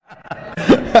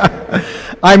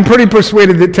I'm pretty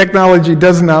persuaded that technology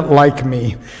does not like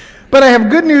me. But I have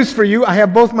good news for you. I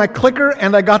have both my clicker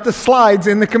and I got the slides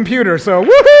in the computer, so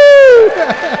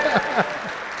woohoo!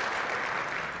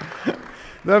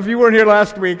 Though if you weren't here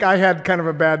last week, I had kind of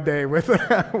a bad day with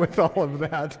all of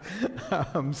that.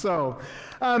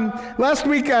 Last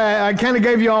week I kind of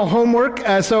gave you all homework,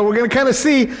 so we're going to kind of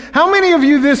see how many of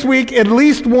you this week at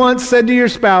least once said to your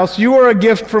spouse, "You are a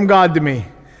gift from God to me."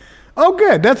 Oh,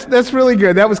 good. That's really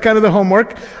good. That was kind of the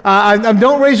homework.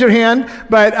 Don't raise your hand,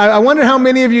 but I wonder how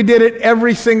many of you did it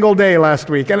every single day last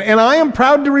week. And I am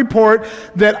proud to report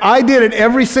that I did it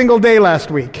every single day last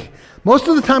week. Most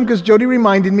of the time because Jody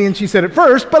reminded me and she said it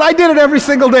first, but I did it every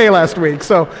single day last week.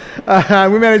 So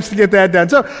we managed to get that done.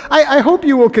 So I hope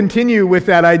you will continue with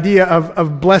that idea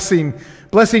of blessing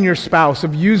your spouse,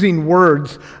 of using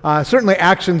words, certainly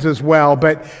actions as well.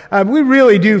 But we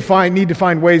really do need to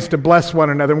find ways to bless one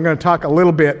another. We're going to talk a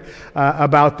little bit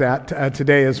about that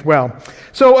today as well.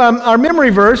 So our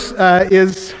memory verse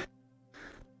is...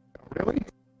 Really?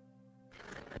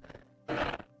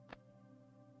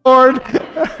 Lord...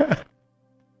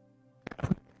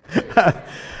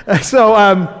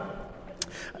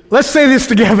 let's say this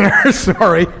together.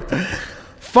 Sorry.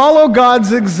 Follow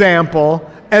God's example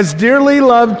as dearly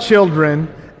loved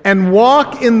children and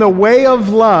walk in the way of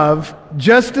love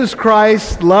just as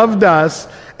Christ loved us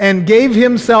and gave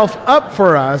himself up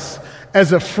for us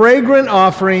as a fragrant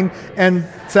offering and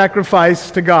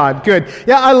sacrifice to God. Good.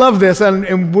 Yeah, I love this,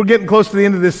 and we're getting close to the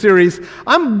end of this series.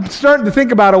 I'm starting to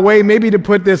think about a way maybe to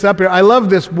put this up here. I love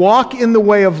this, walk in the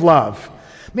way of love.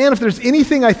 Man, if there's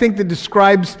anything I think that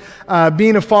describes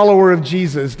being a follower of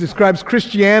Jesus, describes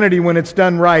Christianity when it's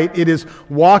done right, it is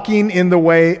walking in the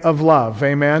way of love.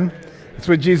 Amen? That's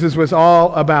what Jesus was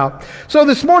all about. So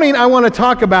this morning I want to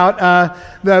talk about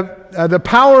the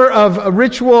power of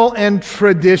ritual and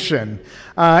tradition.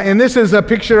 And this is a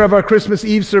picture of our Christmas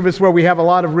Eve service where we have a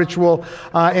lot of ritual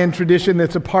and tradition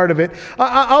that's a part of it.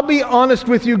 I'll be honest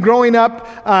with you, growing up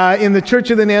in the Church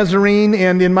of the Nazarene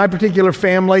and in my particular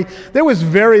family, there was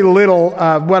very little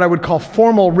what I would call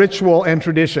formal ritual and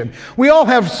tradition. We all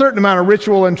have a certain amount of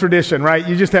ritual and tradition, right?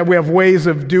 We have ways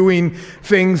of doing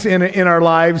things in our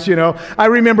lives, you know. I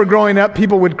remember growing up,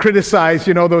 people would criticize,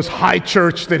 those high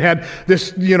church that had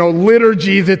this,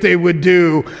 liturgy that they would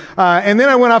do. And then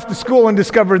I went off to school and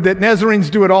discovered that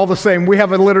Nazarenes do it all the same. We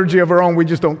have a liturgy of our own. We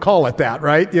just don't call it that,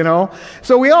 right?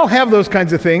 So we all have those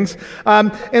kinds of things.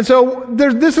 And so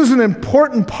this is an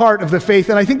important part of the faith,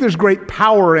 and I think there's great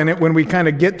power in it when we kind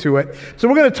of get to it. So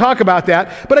we're going to talk about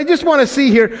that. But I just want to see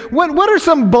here, what are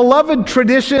some beloved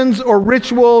traditions or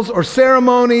rituals or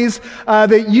ceremonies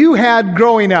that you had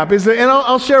growing up? And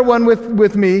I'll share one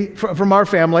with me from our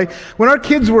family. When our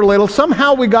kids were little,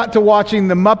 somehow we got to watching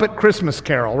the Muppet Christmas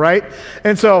Carol, right?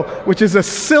 And so, which is a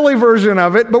silly version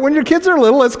of it, but when your kids are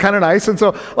little, it's kind of nice. And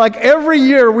so, like every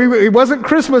year, it wasn't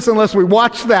Christmas unless we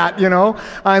watched that,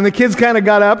 and the kids kind of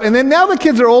got up. And then now the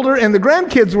kids are older and the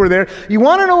grandkids were there. You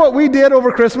want to know what we did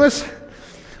over Christmas?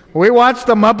 We watched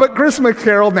the Muppet Christmas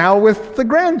Carol now with the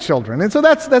grandchildren. And so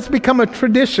that's become a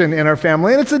tradition in our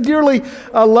family, and it's a dearly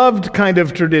loved kind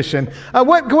of tradition.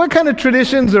 What kind of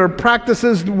traditions or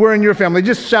practices were in your family?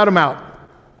 Just shout them out.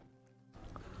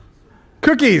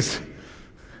 Cookies.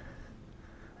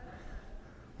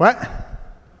 What?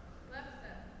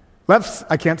 Lefts?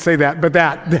 I can't say that, but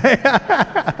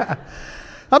that.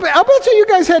 I'll bet you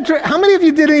guys had, how many of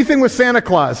you did anything with Santa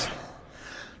Claus?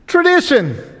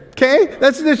 Tradition, okay?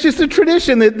 That's just a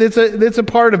tradition that's a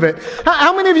part of it.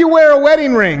 How many of you wear a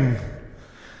wedding ring?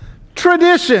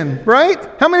 Tradition, right?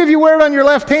 How many of you wear it on your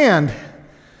left hand?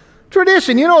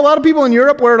 Tradition. A lot of people in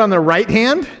Europe wear it on their right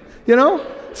hand,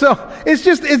 So there's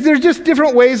just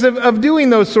different ways of doing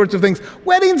those sorts of things.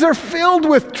 Weddings are filled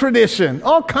with tradition,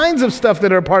 all kinds of stuff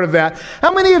that are part of that.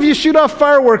 How many of you shoot off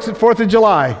fireworks at 4th of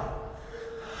July?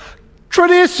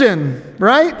 Tradition,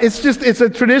 right? It's a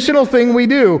traditional thing we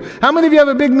do. How many of you have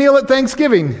a big meal at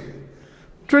Thanksgiving?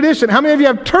 Tradition. How many of you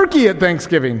have turkey at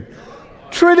Thanksgiving?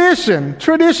 Tradition.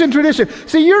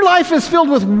 See, your life is filled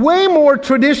with way more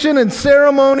tradition and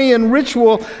ceremony and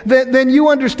ritual than you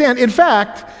understand. In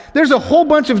fact, there's a whole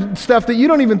bunch of stuff that you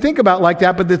don't even think about like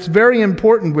that, but that's very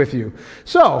important with you.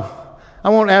 So, I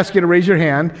won't ask you to raise your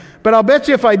hand, but I'll bet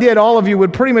you if I did, all of you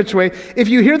would pretty much wait. If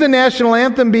you hear the national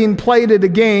anthem being played at a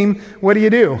game, what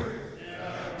do?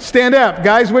 Stand up.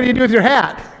 Guys, what do you do with your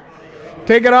hat?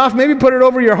 Take it off, maybe put it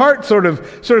over your heart sort of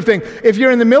thing. If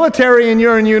you're in the military and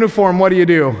you're in uniform, what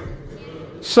do?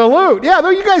 Salute. Yeah, though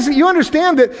you guys, you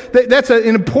understand that's an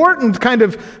important kind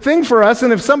of thing for us.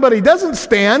 And if somebody doesn't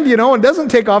stand, and doesn't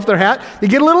take off their hat, you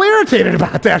get a little irritated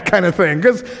about that kind of thing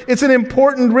because it's an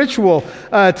important ritual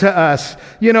to us.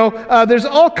 There's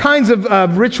all kinds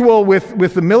of ritual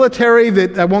with the military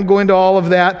that I won't go into all of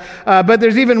that. But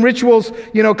there's even rituals,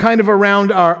 kind of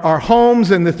around our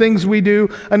homes and the things we do.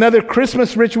 Another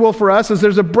Christmas ritual for us is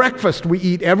there's a breakfast we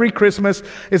eat every Christmas.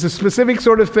 It's a specific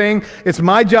sort of thing. It's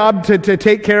my job to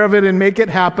take care of it and make it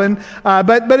happen.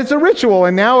 But it's a ritual.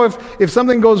 And now if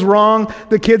something goes wrong,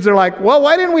 the kids are like, well,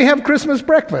 why didn't we have Christmas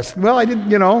breakfast? Well, I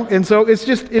didn't, And so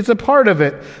it's a part of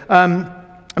it.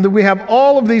 That we have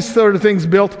all of these sort of things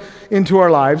built into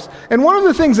our lives. And one of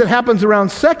the things that happens around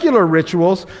secular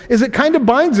rituals is it kind of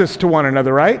binds us to one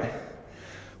another, right?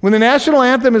 When the national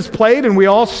anthem is played and we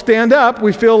all stand up,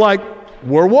 we feel like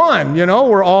we're one,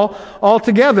 we're all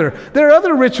together. There are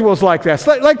other rituals like that.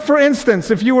 Like for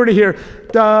instance, if you were to hear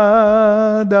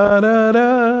da da da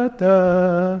da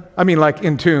da, I mean like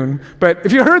in tune, but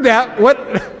if you heard that,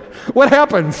 what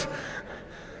happens?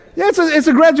 Yeah, it's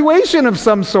a graduation of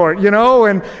some sort,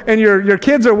 and your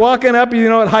kids are walking up,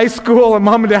 at high school, and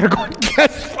mom and dad are going,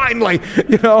 yes, finally,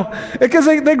 because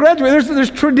they graduate.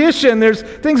 There's tradition, there's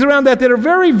things around that are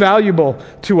very valuable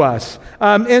to us.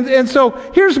 And so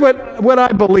here's what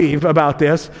I believe about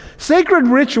this. Sacred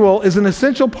ritual is an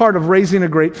essential part of raising a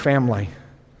great family.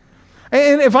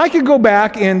 And if I could go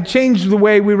back and change the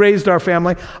way we raised our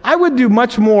family, I would do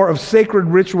much more of sacred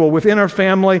ritual within our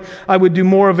family. I would do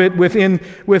more of it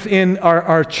within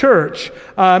our church.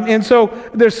 And so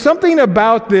there's something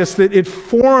about this that it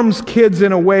forms kids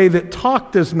in a way that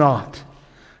talk does not.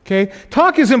 Okay?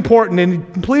 Talk is important,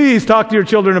 and please talk to your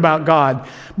children about God.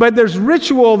 But there's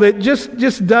ritual that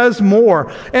just does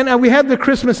more. And we had the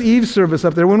Christmas Eve service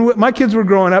up there. When my kids were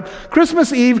growing up,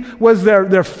 Christmas Eve was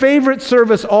their favorite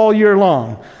service all year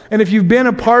long. And if you've been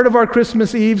a part of our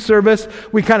Christmas Eve service,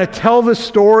 we kind of tell the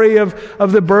story of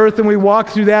the birth, and we walk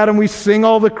through that, and we sing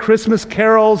all the Christmas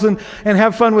carols and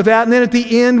have fun with that. And then at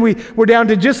the end, we're down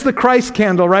to just the Christ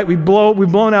candle, right? We've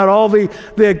blown out all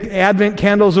the Advent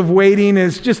candles of waiting, and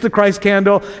it's just the Christ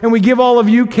candle. And we give all of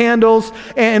you candles,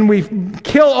 and we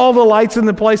kill all the lights in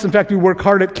the place. In fact, we work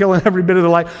hard at killing every bit of the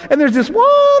light. And there's just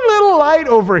one little light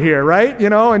over here, right?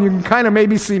 And you can kind of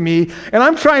maybe see me. And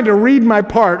I'm trying to read my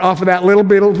part off of that little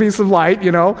piece of light,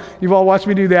 You've all watched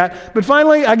me do that. But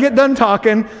finally, I get done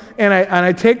talking, and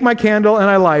I take my candle and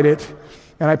I light it,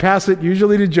 and I pass it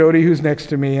usually to Jody, who's next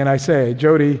to me, and I say,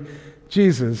 Jody,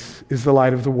 Jesus is the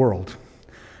light of the world.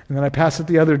 And then I pass it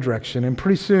the other direction, and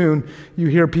pretty soon you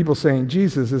hear people saying,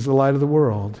 Jesus is the light of the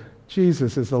world.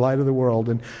 Jesus is the light of the world.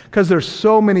 And because there's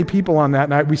so many people on that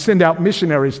night, we send out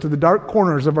missionaries to the dark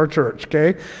corners of our church,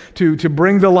 okay, to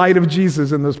bring the light of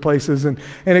Jesus in those places. And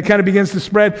it kind of begins to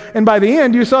spread. And by the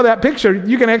end, you saw that picture.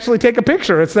 You can actually take a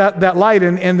picture. It's that light,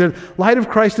 and the light of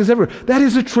Christ is everywhere. That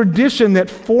is a tradition that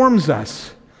forms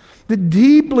us, that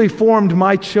deeply formed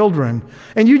my children.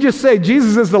 And you just say,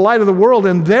 Jesus is the light of the world,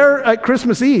 and they're at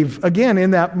Christmas Eve, again,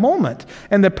 in that moment,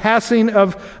 and the passing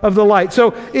of the light.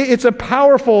 So it's a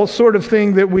powerful sort of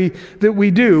thing that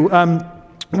we do.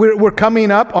 We're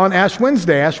coming up on Ash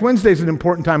Wednesday. Ash Wednesday is an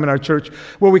important time in our church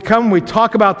where we come and we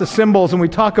talk about the symbols and we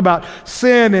talk about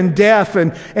sin and death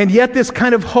and yet this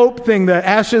kind of hope thing, the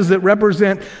ashes that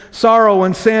represent sorrow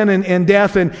and sin and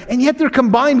death, and yet they're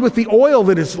combined with the oil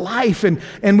that is life,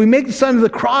 and we make the sign of the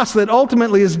cross that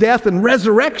ultimately is death and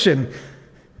resurrection.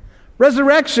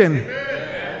 Resurrection. Amen.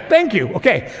 Thank you.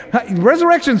 Okay.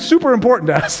 Resurrection is super important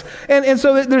to us. And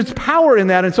so there's power in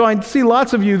that. And so I see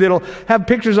lots of you that'll have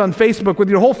pictures on Facebook with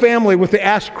your whole family with the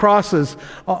ash crosses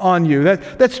on you.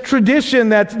 That's tradition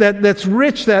that's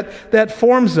rich, that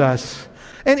forms us.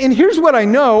 And here's what I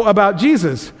know about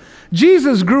Jesus.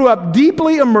 Jesus grew up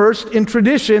deeply immersed in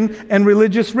tradition and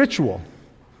religious ritual.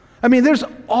 I mean, there's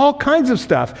all kinds of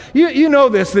stuff. You know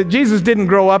this, that Jesus didn't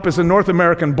grow up as a North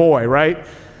American boy, right?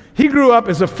 He grew up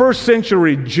as a first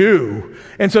century Jew.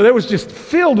 And so that was just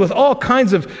filled with all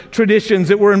kinds of traditions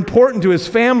that were important to his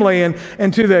family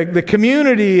and to the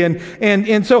community.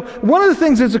 And so one of the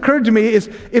things that's occurred to me is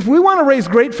if we want to raise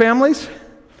great families,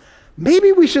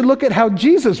 maybe we should look at how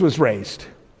Jesus was raised.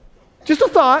 Just a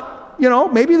thought.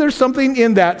 Maybe there's something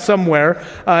in that somewhere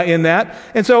in that.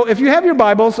 And so if you have your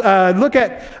Bibles, look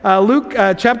at Luke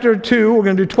chapter 2. We're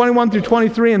going to do 21 through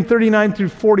 23 and 39 through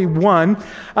 41.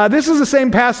 This is the same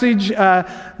passage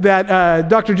that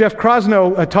Dr. Jeff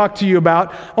Krosno talked to you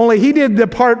about, only he did the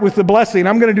part with the blessing.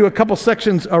 I'm going to do a couple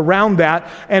sections around that.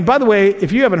 And by the way,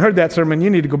 if you haven't heard that sermon, you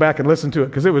need to go back and listen to it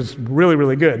because it was really,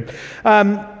 really good.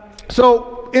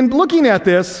 So in looking at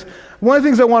this, One of the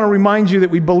things I want to remind you that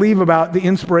we believe about the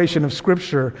inspiration of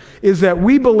Scripture is that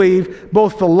we believe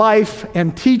both the life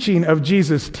and teaching of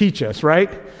Jesus teach us,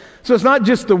 right? So it's not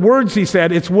just the words he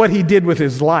said, it's what he did with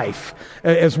his life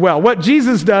as well. What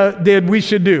Jesus did, we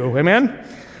should do. Amen?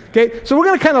 Okay, so we're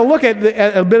going to kind of look at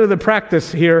a bit of the practice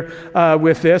here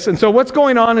with this. And so what's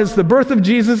going on is the birth of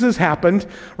Jesus has happened,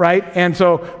 right? And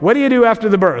so what do you do after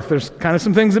the birth? There's kind of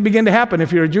some things that begin to happen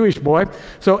if you're a Jewish boy.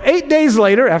 So 8 days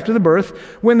later, after the birth,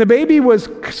 when the baby was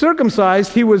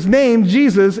circumcised, he was named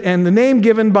Jesus, and the name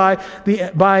given by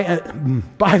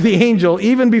the angel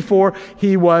even before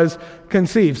he was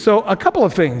conceived. So a couple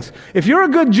of things. If you're a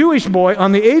good Jewish boy,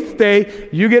 on the 8th day,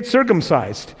 you get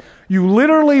circumcised. You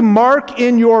literally mark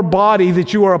in your body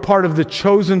that you are a part of the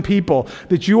chosen people,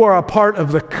 that you are a part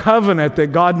of the covenant that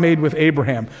God made with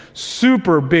Abraham.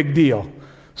 Super big deal.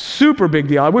 Super big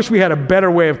deal. I wish we had a better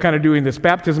way of kind of doing this.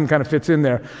 Baptism kind of fits in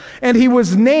there. And he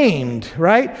was named,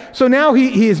 right? So now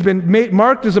he has been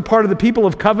marked as a part of the people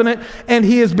of covenant, and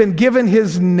he has been given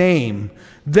his name.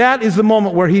 That is the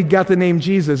moment where he got the name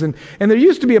Jesus. And there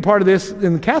used to be a part of this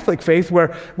in the Catholic faith where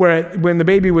when the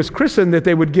baby was christened, that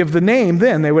they would give the name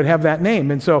then. They would have that name.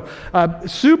 And so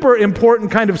super important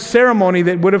kind of ceremony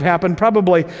that would have happened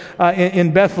probably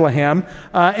in Bethlehem.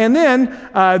 And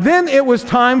then it was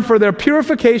time for their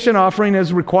purification offering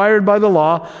as required by the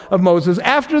law of Moses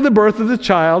after the birth of the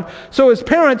child. So his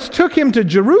parents took him to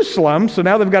Jerusalem. So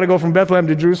now they've got to go from Bethlehem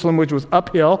to Jerusalem, which was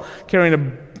uphill, carrying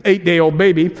a 8-day-old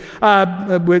baby,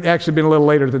 would actually been a little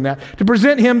later than that, to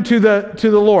present him to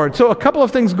the Lord. So a couple of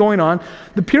things going on.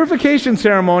 The purification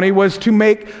ceremony was to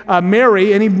make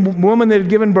Mary, any woman that had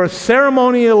given birth,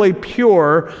 ceremonially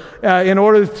pure in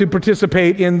order to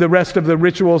participate in the rest of the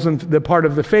rituals and the part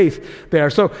of the faith there.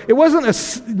 So it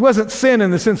wasn't sin in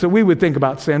the sense that we would think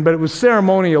about sin, but it was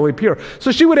ceremonially pure.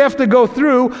 So she would have to go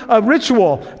through a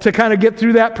ritual to kind of get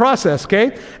through that process,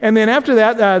 okay? And then after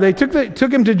that, they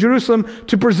took him to Jerusalem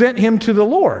to present him to the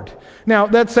Lord. Now,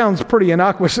 that sounds pretty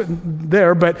innocuous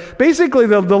there, but basically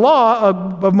the law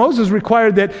of Moses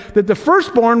required that the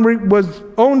firstborn was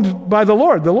owned by the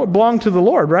Lord. The Lord belonged to the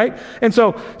Lord, right? And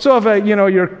so if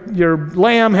your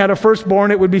lamb had a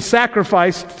firstborn, it would be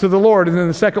sacrificed to the Lord, and then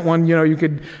the second one, you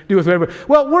could do with whatever.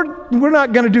 Well, we're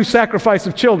not going to do sacrifice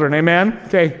of children, amen?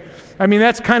 Okay. I mean,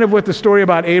 that's kind of what the story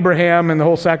about Abraham and the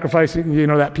whole sacrifice,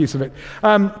 that piece of it.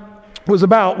 Was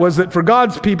that for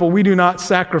God's people, we do not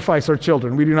sacrifice our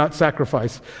children. We do not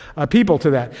sacrifice people to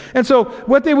that. And so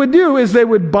what they would do is they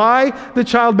would buy the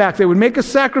child back. They would make a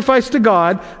sacrifice to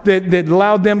God that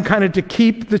allowed them kind of to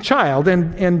keep the child.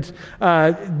 And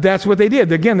that's what they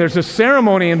did. Again, there's a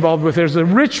ceremony involved with it. There's a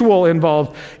ritual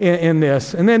involved in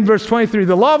this. And then verse 23,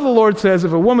 the law of the Lord says,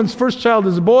 if a woman's first child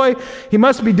is a boy, he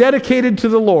must be dedicated to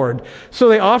the Lord. So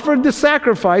they offered the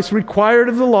sacrifice required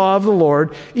of the law of the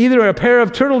Lord, either a pair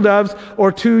of turtle doves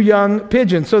or 2 young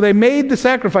pigeons. So they made the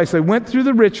sacrifice. They went through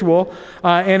the ritual.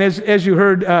 And as you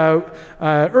heard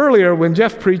earlier when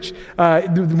Jeff preached,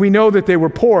 we know that they were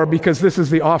poor because this is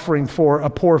the offering for a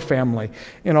poor family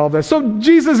in all this. So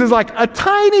Jesus is like a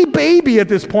tiny baby at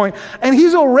this point, and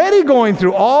he's already going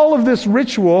through all of this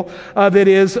ritual that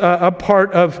is a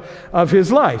part of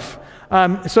his life.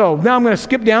 So now I'm going to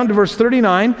skip down to verse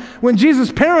 39. When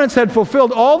Jesus' parents had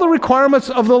fulfilled all the requirements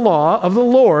of the law of the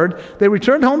Lord, they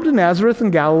returned home to Nazareth in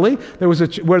Galilee. There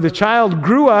was where the child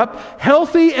grew up,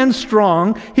 healthy and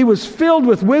strong. He was filled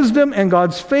with wisdom, and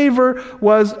God's favor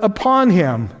was upon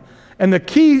him. And the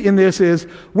key in this is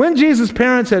when Jesus'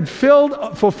 parents had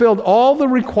fulfilled all the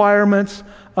requirements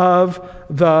of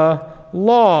the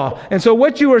law. And so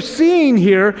what you are seeing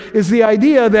here is the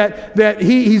idea that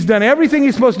he's done everything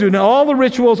he's supposed to do, and all the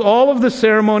rituals, all of the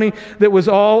ceremony that was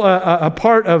all a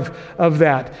part of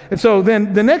that. And so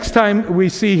then the next time we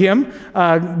see him,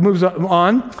 moves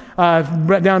on,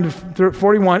 down to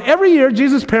 41. Every year,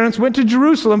 Jesus' parents went to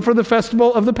Jerusalem for the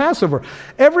festival of the Passover.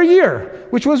 Every year,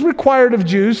 which was required of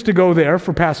Jews to go there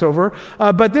for Passover.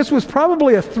 But this was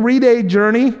probably a 3-day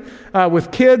journey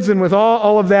with kids and with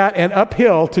all of that, and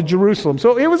uphill to Jerusalem.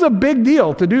 So it was a big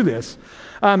deal to do this.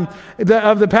 Of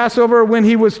the Passover when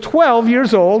he was 12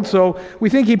 years old. So we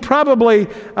think he probably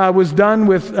was done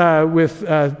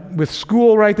with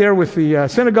school right there, with the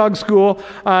synagogue school,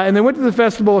 and they went to the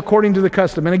festival according to the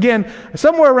custom. And again,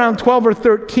 somewhere around 12 or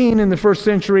 13 in the first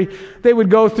century, they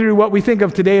would go through what we think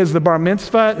of today as the bar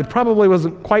mitzvah. It probably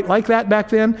wasn't quite like that back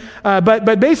then,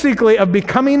 but basically of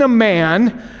becoming a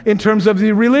man in terms of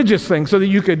the religious thing, so that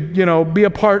you could, be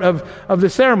a part of the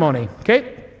ceremony.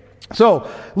 Okay.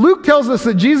 So Luke tells us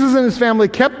that Jesus and his family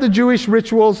kept the Jewish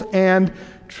rituals and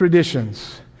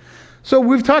traditions. So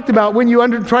we've talked about when you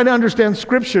try to understand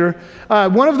Scripture,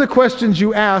 one of the questions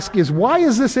you ask is, why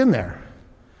is this in there?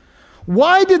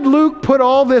 Why did Luke put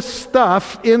all this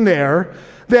stuff in there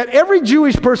that every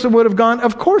Jewish person would have gone,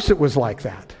 of course it was like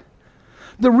that?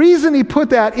 The reason he put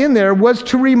that in there was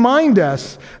to remind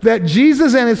us that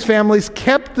Jesus and his families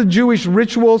kept the Jewish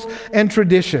rituals and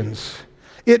traditions.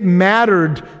 It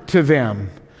mattered to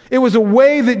them. It was a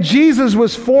way that Jesus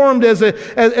was formed as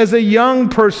a young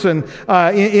person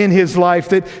in his life,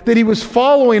 that he was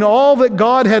following all that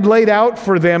God had laid out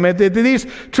for them, and that these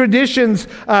traditions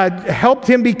helped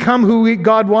him become who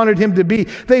God wanted him to be.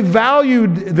 They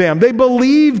valued them. They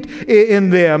believed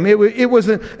in them. It was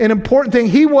an important thing.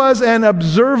 He was an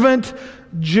observant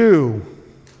Jew.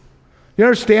 You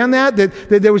understand that?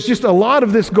 That there was just a lot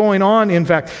of this going on, in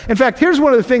fact. In fact, here's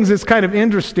one of the things that's kind of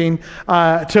interesting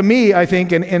to me, I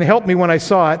think, and helped me when I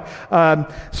saw it.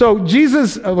 So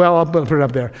Jesus, I'll put it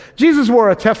up there. Jesus wore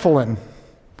a tefillin.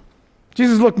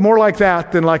 Jesus looked more like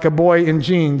that than like a boy in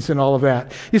jeans and all of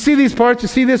that. You see these parts? You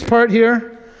see this part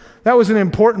here? That was an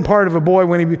important part of a boy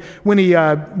when he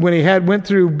went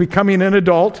through becoming an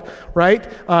adult, right?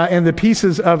 And the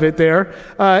pieces of it there,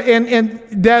 and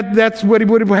that's what he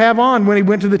would have on when he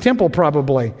went to the temple,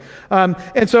 probably.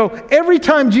 And so every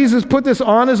time Jesus put this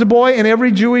on as a boy, and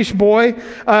every Jewish boy,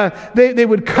 they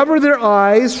would cover their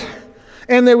eyes.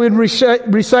 And they would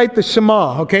recite the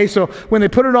Shema, okay? So when they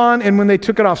put it on and when they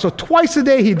took it off. So twice a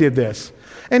day he did this.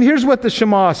 And here's what the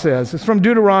Shema says. It's from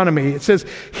Deuteronomy. It says,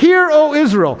 "Hear, O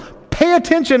Israel, pay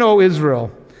attention, O Israel.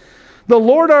 The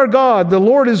Lord our God, the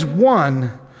Lord is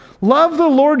one. Love the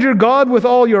Lord your God with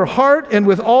all your heart and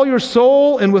with all your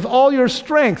soul and with all your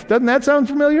strength." Doesn't that sound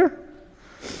familiar?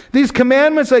 "These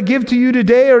commandments I give to you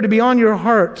today are to be on your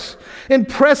hearts.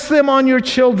 Impress them on your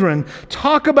children.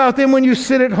 Talk about them when you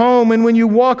sit at home and when you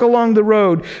walk along the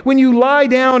road, when you lie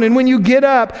down and when you get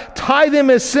up. Tie them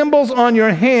as symbols on your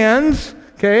hands,"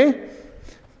 okay?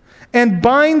 "And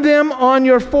bind them on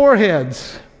your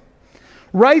foreheads.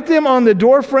 Write them on the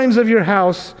doorframes of your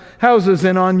houses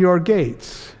and on your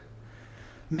gates."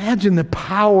 Imagine the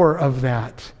power of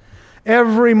that.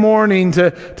 Every morning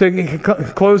to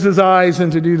close his eyes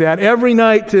and to do that. Every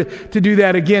night to do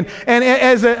that again. And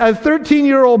as a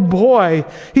 13-year-old boy,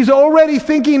 he's already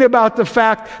thinking about the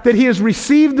fact that he has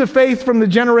received the faith from the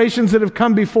generations that have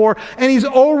come before, and he's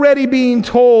already being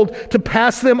told to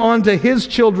pass them on to his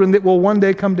children that will one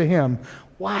day come to him.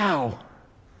 Wow.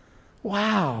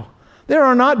 Wow. There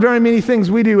are not very many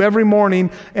things we do every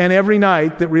morning and every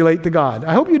night that relate to God.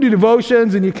 I hope you do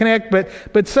devotions and you connect,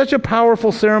 but such a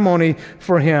powerful ceremony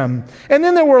for him. And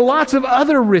then there were lots of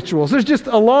other rituals. There's just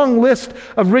a long list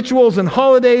of rituals and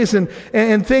holidays and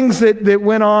things that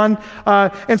went on.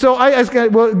 And so I'm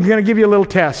going to give you a little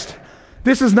test.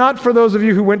 This is not for those of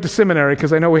you who went to seminary,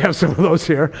 because I know we have some of those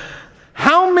here.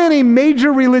 How many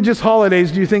major religious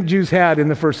holidays do you think Jews had in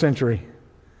the first century?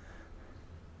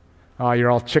 Oh,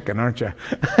 you're all chicken, aren't you?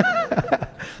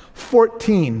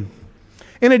 14.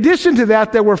 In addition to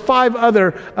that, there were 5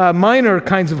 other minor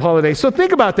kinds of holidays. So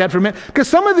think about that for a minute, because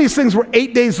some of these things were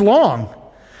 8 days long.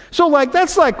 So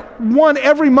that's like one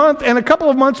every month, and a couple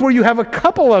of months where you have a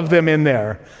couple of them in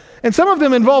there. And some of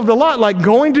them involved a lot, like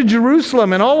going to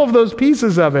Jerusalem and all of those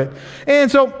pieces of it. And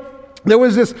so there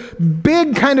was this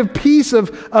big kind of piece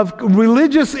of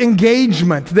religious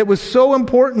engagement that was so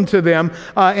important to them,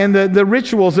 and the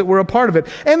rituals that were a part of it.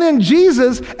 And then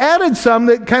Jesus added some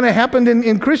that kind of happened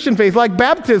in Christian faith, like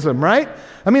baptism, right?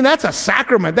 I mean, that's a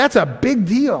sacrament. That's a big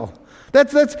deal.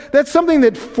 That's something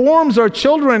that forms our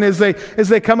children as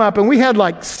they come up. And we had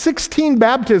like 16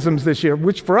 baptisms this year,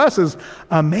 which for us is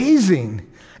amazing.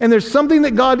 And there's something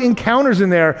that God encounters in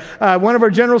there. One of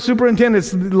our general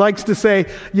superintendents likes to say,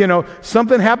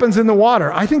 something happens in the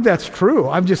water. I think that's true.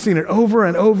 I've just seen it over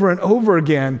and over and over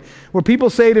again, where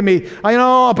people say to me, "I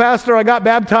know, Pastor, I got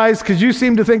baptized because you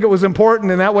seemed to think it was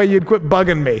important, and that way you'd quit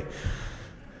bugging me."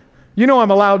 I'm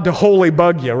allowed to wholly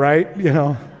bug you, right?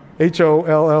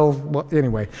 H-O-L-L, well,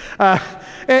 anyway.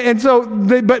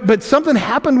 But something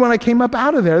happened when I came up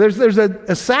out of there. There's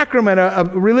a sacrament, a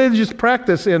religious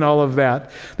practice in all of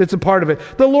that that's a part of it.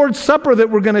 The Lord's Supper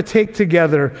that we're going to take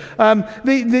together.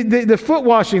 The foot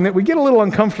washing that we get a little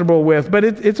uncomfortable with, but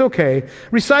it's okay.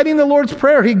 Reciting the Lord's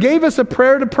Prayer. He gave us a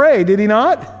prayer to pray, did he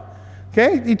not?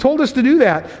 Okay, he told us to do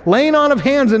that. Laying on of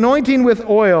hands, anointing with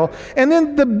oil. And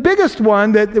then the biggest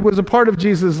one that was a part of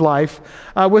Jesus' life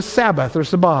was Sabbath or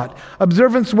Sabbath.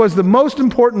 Observance was the most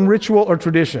important ritual or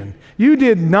tradition. You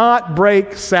did not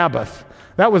break Sabbath.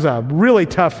 That was a really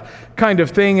tough kind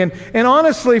of thing. And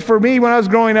honestly, for me, when I was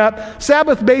growing up,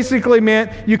 Sabbath basically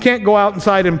meant you can't go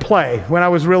outside and play. When I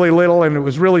was really little and it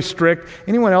was really strict.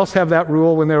 Anyone else have that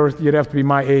rule when you'd have to be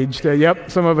my age? Yep,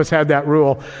 some of us had that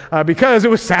rule because it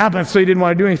was Sabbath, so you didn't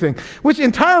want to do anything, which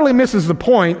entirely misses the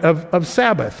point of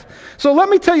Sabbath. So let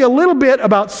me tell you a little bit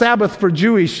about Sabbath for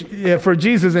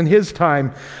Jesus in his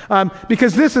time,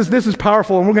 because this is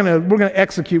powerful, and we're gonna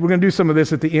execute. We're gonna do some of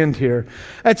this at the end here.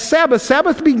 At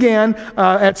Sabbath began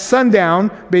at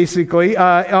sundown, basically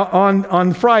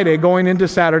on Friday, going into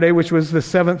Saturday, which was the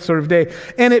seventh sort of day,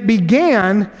 and it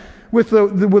began with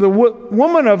a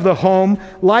woman of the home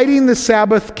lighting the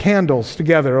Sabbath candles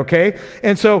together, okay?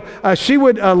 And so she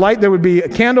would light, there would be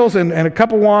candles and a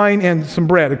cup of wine and some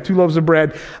bread, 2 loaves of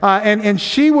bread. And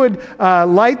she would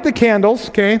light the candles,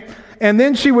 okay? And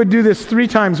then she would do this 3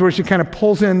 times where she kind of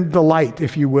pulls in the light,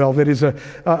 if you will, that is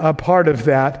a part of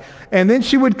that. And then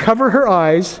she would cover her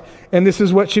eyes, and this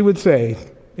is what she would say,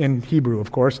 in Hebrew,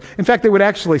 of course. In fact, they would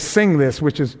actually sing this,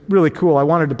 which is really cool. I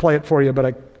wanted to play it for you, but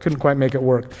I couldn't quite make it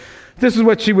work. This is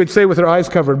what she would say with her eyes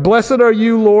covered. Blessed are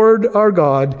you, Lord our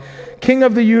God, King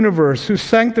of the universe, who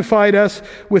sanctified us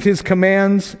with his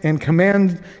commands and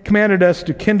commanded us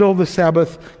to kindle the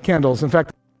Sabbath candles. In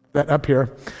fact, that up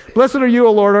here. Blessed are you,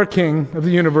 O Lord, our King of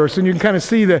the universe. And you can kind of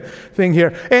see the thing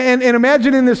here. And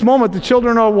imagine in this moment, the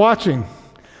children are watching.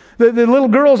 The little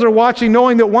girls are watching,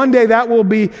 knowing that one day that will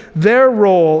be their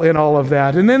role in all of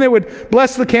that. And then they would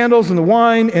bless the candles and the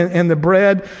wine and the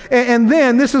bread. And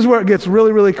then, this is where it gets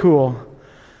really, really cool.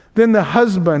 Then the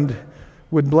husband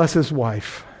would bless his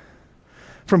wife.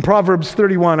 From Proverbs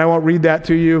 31, I won't read that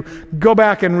to you. Go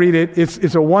back and read it.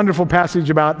 It's a wonderful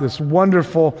passage about this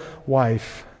wonderful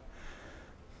wife.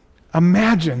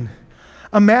 Imagine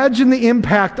the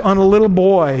impact on a little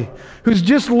boy who's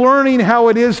just learning how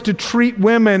it is to treat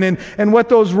women and what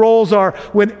those roles are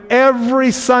when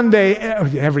every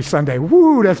Sunday,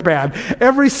 woo, that's bad,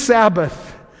 every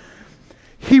Sabbath,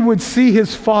 he would see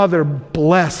his father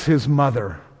bless his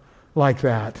mother like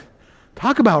that.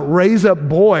 Talk about raise up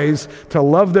boys to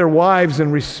love their wives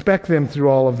and respect them through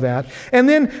all of that. And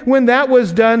then when that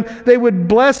was done, they would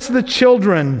bless the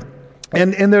children.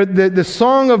 And the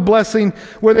song of blessing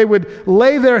where they would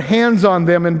lay their hands on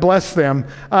them and bless them.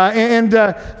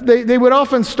 They would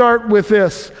often start with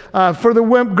this. For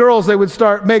the girls, they would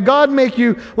start, may God make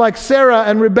you like Sarah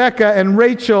and Rebecca and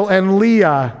Rachel and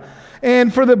Leah.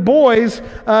 And for the boys,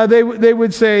 they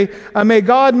would say, may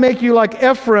God make you like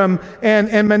Ephraim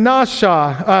and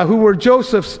Manasseh, who were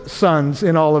Joseph's sons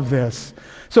in all of this.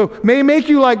 So may he make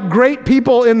you like great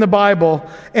people in the Bible.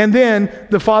 And then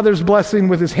the father's blessing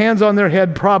with his hands on their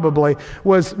head probably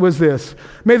was this.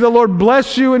 May the Lord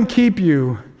bless you and keep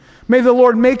you. May the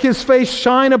Lord make his face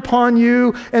shine upon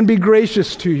you and be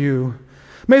gracious to you.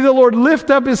 May the Lord lift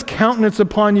up his countenance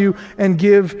upon you and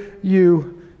give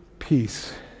you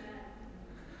peace.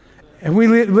 And we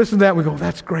listen to that and we go,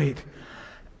 that's great.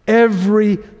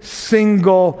 Every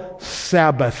single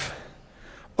Sabbath,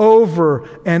 over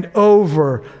and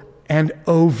over and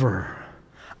over.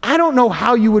 I don't know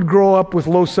how you would grow up with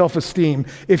low self-esteem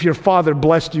if your father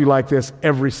blessed you like this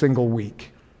every single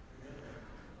week.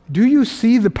 Do you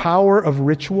see the power of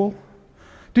ritual?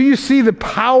 Do you see the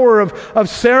power of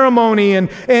ceremony and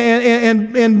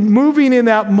moving in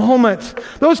that moment?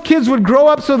 Those kids would grow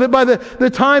up so that by the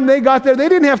time they got there, they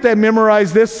didn't have to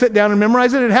memorize this, sit down and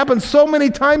memorize it. It happened so many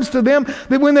times to them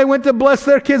that when they went to bless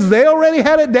their kids, they already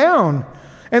had it down.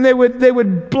 And they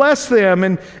would bless them,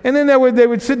 and then they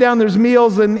would sit down. There's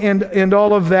meals and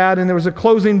all of that, and there was a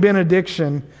closing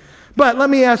benediction. But let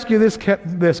me ask you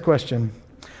this question: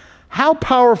 how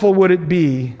powerful would it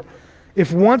be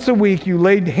if once a week you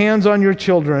laid hands on your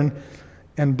children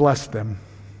and blessed them?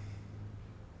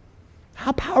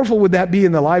 How powerful would that be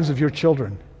in the lives of your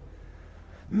children?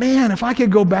 Man, if I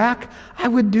could go back, I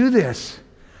would do this.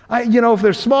 If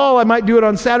they're small, I might do it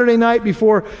on Saturday night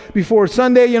before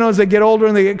Sunday, as they get older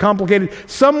and they get complicated.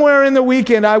 Somewhere in the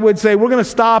weekend, I would say, we're going to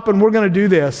stop and we're going to do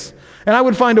this. And I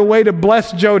would find a way to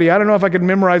bless Jody. I don't know if I could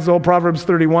memorize the whole Proverbs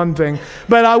 31 thing,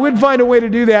 but I would find a way to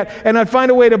do that. And I'd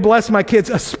find a way to bless my kids,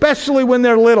 especially when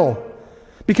they're little,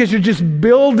 because you're just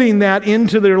building that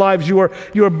into their lives. You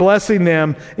are blessing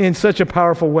them in such a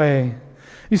powerful way.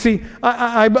 You see,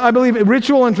 I believe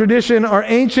ritual and tradition are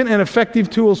ancient and effective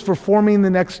tools for forming the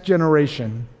next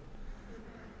generation.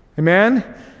 Amen?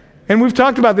 And we've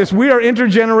talked about this. We are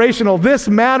intergenerational. This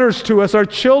matters to us. Our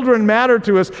children matter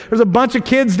to us. There's a bunch of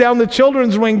kids down the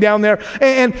children's wing down there.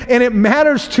 And it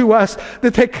matters to us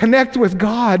that they connect with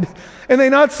God. And they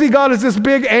not see God as this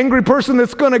big angry person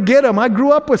that's going to get them. I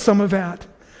grew up with some of that.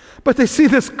 But they see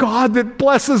this God that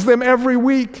blesses them every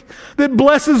week, that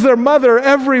blesses their mother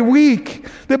every week,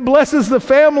 that blesses the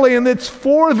family and that's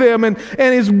for them and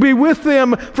is be with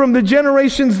them from the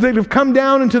generations that have come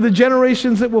down into the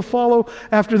generations that will follow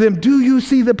after them. Do you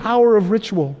see the power of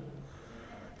ritual?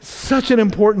 Such an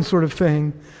important sort of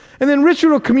thing. And then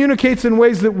ritual communicates in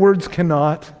ways that words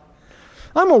cannot.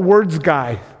 I'm a words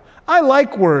guy. I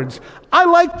like words. I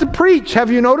like to preach. Have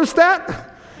you noticed that?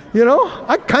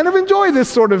 I kind of enjoy this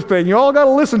sort of thing. You all got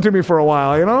to listen to me for a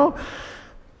while,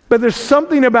 But there's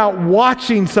something about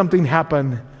watching something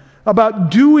happen,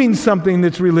 about doing something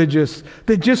that's religious,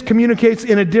 that just communicates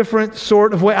in a different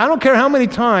sort of way. I don't care how many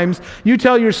times you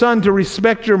tell your son to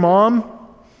respect your mom.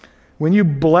 When you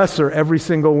bless her every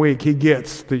single week, he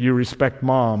gets that you respect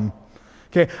mom.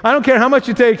 Okay, I don't care how much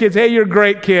you tell your kids, hey, you're a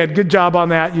great kid. Good job on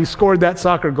that. You scored that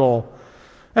soccer goal.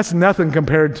 That's nothing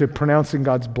compared to pronouncing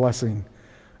God's blessing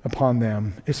upon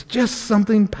them. It's just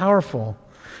something powerful.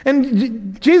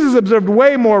 And Jesus observed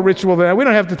way more ritual than that. We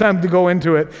don't have the time to go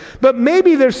into it. But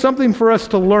maybe there's something for us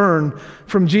to learn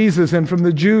from Jesus and from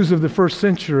the Jews of the first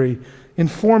century in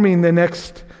forming the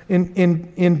next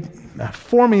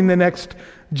forming the next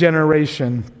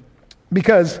generation.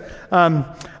 Because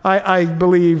I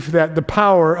believe that the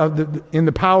power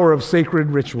of sacred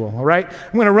ritual. All right,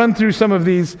 I'm going to run through some of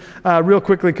these real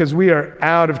quickly because we are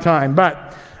out of time.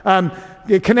 But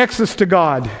it connects us to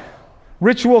God.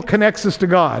 Ritual connects us to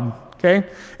God. Okay,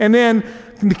 and then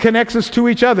connects us to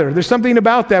each other. There's something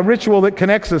about that ritual that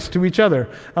connects us to each other.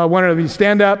 Whether you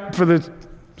stand up for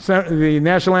the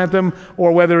national anthem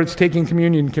or whether it's taking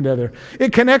communion together,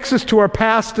 it connects us to our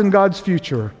past and God's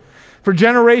future. For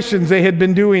generations, they had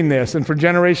been doing this, and for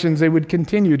generations, they would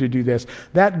continue to do this.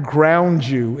 That grounds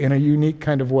you in a unique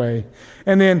kind of way.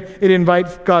 And then it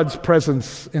invites God's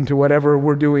presence into whatever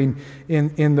we're doing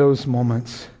in those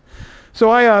moments. So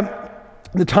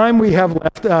the time we have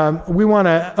left, we want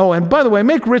to, and by the way,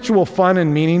 make ritual fun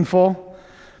and meaningful.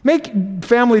 Make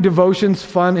family devotions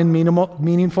fun and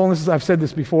meaningful. I've said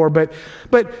this before, but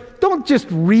don't just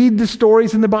read the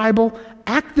stories in the Bible.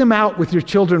 Act them out with your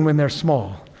children when they're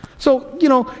small. So,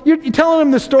 you're telling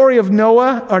them the story of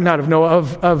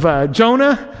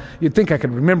Jonah. You'd think I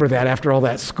could remember that after all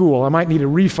that school. I might need a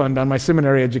refund on my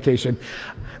seminary education.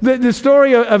 The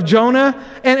story of Jonah,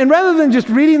 and rather than just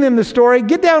reading them the story,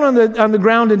 get down on the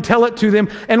ground and tell it to them.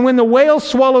 And when the whale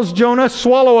swallows Jonah,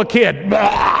 swallow a kid.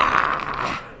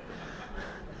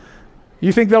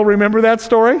 You think they'll remember that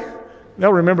story?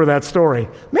 They'll remember that story.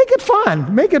 Make it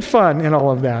fun. Make it fun in all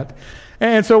of that.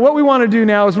 And so what we want to do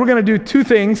now is we're going to do two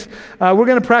things. We're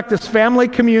going to practice family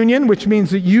communion, which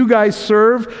means that you guys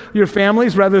serve your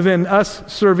families rather than us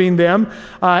serving them.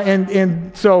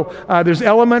 And so there's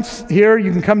elements here.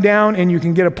 You can come down and you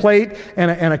can get a plate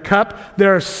and a cup.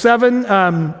 There are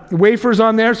 7 wafers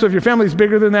on there. So if your family's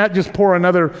bigger than that, just pour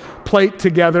another plate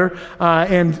together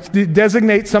and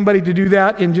designate somebody to do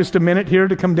that in just a minute here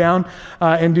to come down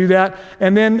and do that.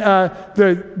 And then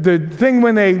the thing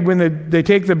when they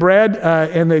take the bread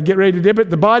and they get ready to dip it,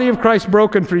 the body of Christ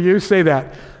broken for you, say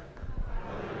that.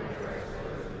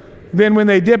 Then when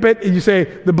they dip it, you say,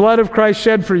 the blood of Christ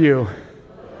shed for you.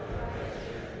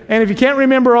 And if you can't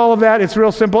remember all of that, it's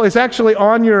real simple. It's actually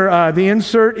on the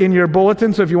insert in your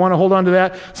bulletin, so if you want to hold on to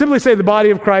that, simply say the body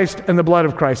of Christ and the blood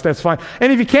of Christ. That's fine.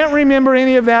 And if you can't remember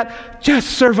any of that,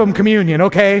 just serve them communion,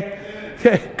 okay?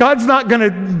 God's not going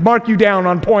to mark you down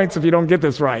on points if you don't get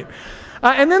this right.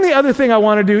 And then the other thing I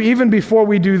want to do, even before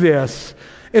we do this,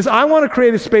 is I want to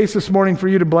create a space this morning for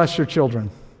you to bless your children.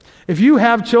 If you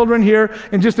have children here,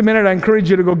 in just a minute, I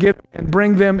encourage you to go get them and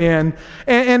bring them in.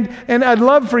 And I'd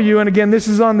love for you, and again, this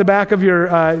is on the back of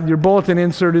your bulletin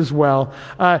insert as well.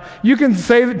 You can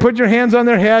put your hands on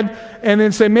their head and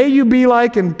then say, may you be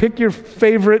like, and pick your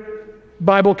favorite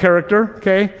Bible character,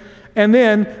 okay? And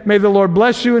then, may the Lord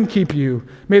bless you and keep you.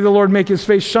 May the Lord make his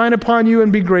face shine upon you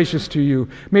and be gracious to you.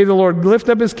 May the Lord lift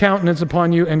up his countenance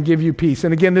upon you and give you peace.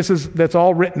 And again, that's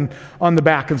all written on the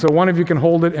back. And so one of you can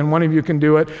hold it and one of you can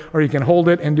do it, or you can hold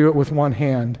it and do it with one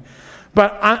hand.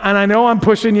 But I know I'm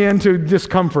pushing you into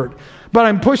discomfort, but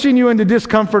I'm pushing you into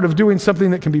discomfort of doing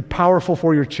something that can be powerful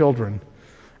for your children.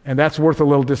 And that's worth a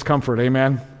little discomfort.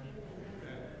 Amen?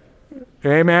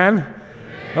 Amen?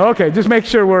 Okay, just make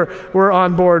sure we're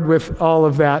on board with all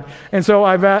of that. And so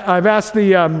I've asked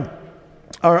the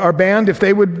our band, if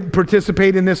they would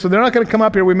participate in this. So they're not going to come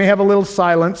up here. We may have a little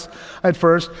silence at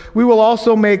first. We will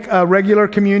also make regular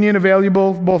communion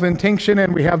available both in tinction,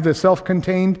 and we have the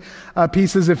self-contained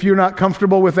pieces if you're not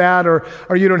comfortable with that, or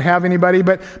you don't have anybody.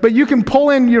 But you can pull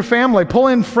in your family, pull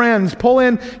in friends, pull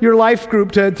in your life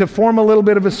group to form a little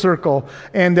bit of a circle.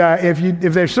 And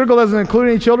if their circle doesn't include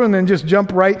any children, then just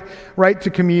jump right to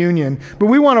communion. But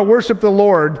we want to worship the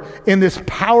Lord in this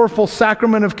powerful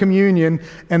sacrament of communion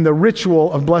and the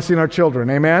ritual of blessing our children.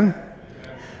 Amen?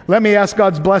 Let me ask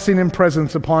God's blessing and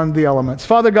presence upon the elements.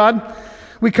 Father God,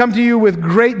 we come to you with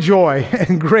great joy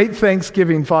and great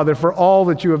thanksgiving, Father, for all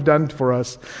that you have done for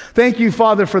us. Thank you,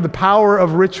 Father, for the power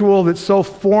of ritual that so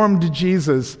formed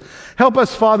Jesus. Help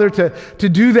us, Father, to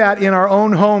do that in our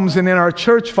own homes and in our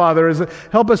church, Father.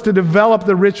 Help us to develop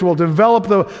the ritual, develop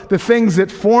the things that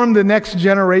form the next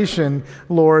generation,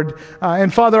 Lord.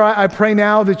 And Father, I pray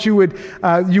now that you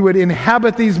would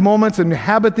inhabit these moments,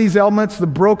 inhabit these elements, the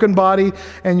broken body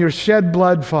and your shed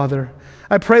blood, Father.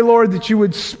 I pray, Lord, that you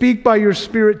would speak by your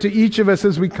Spirit to each of us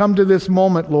as we come to this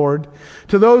moment, Lord.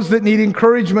 To those that need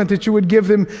encouragement, that you would give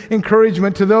them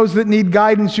encouragement. To those that need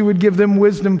guidance, you would give them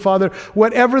wisdom, Father.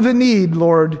 Whatever the need,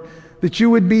 Lord, that you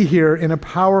would be here in a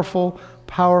powerful,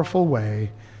 powerful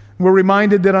way. We're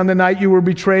reminded that on the night you were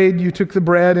betrayed, you took the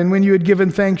bread, and when you had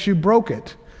given thanks, you broke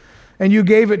it. And you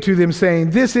gave it to them,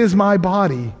 saying, "This is my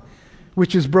body,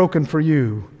 which is broken for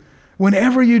you.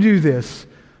 Whenever you do this,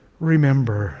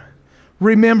 remember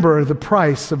the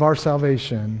price of our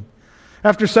salvation."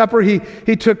 After supper, he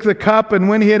took the cup, and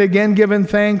when he had again given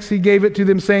thanks, he gave it to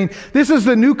them, saying, "This is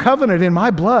the new covenant in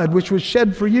my blood, which was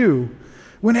shed for you.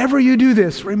 Whenever you do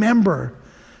this, remember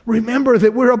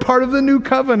that we're a part of the new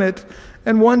covenant,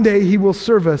 and one day he will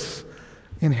serve us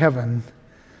in heaven."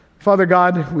 Father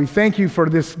God, we thank you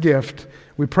for this gift.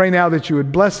 We pray now that you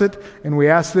would bless it, and we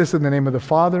ask this in the name of the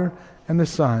Father, and the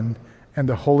Son, and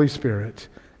the Holy Spirit.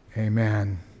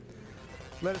 Amen.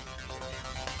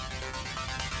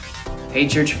 Hey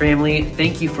church family,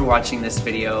 thank you for watching this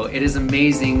video. It is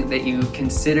amazing that you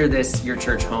consider this your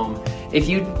church home. If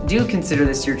you do consider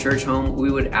this your church home, we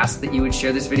would ask that you would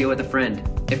share this video with a friend.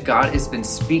 If God has been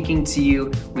speaking to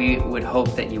you, we would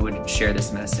hope that you would share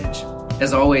this message.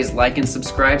 As always, like and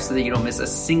subscribe so that you don't miss a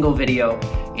single video,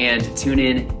 and tune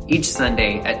in each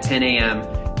Sunday at 10 a.m.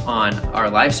 on our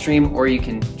live stream, or you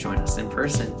can join us in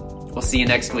person. We'll see you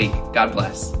next week. God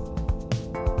bless.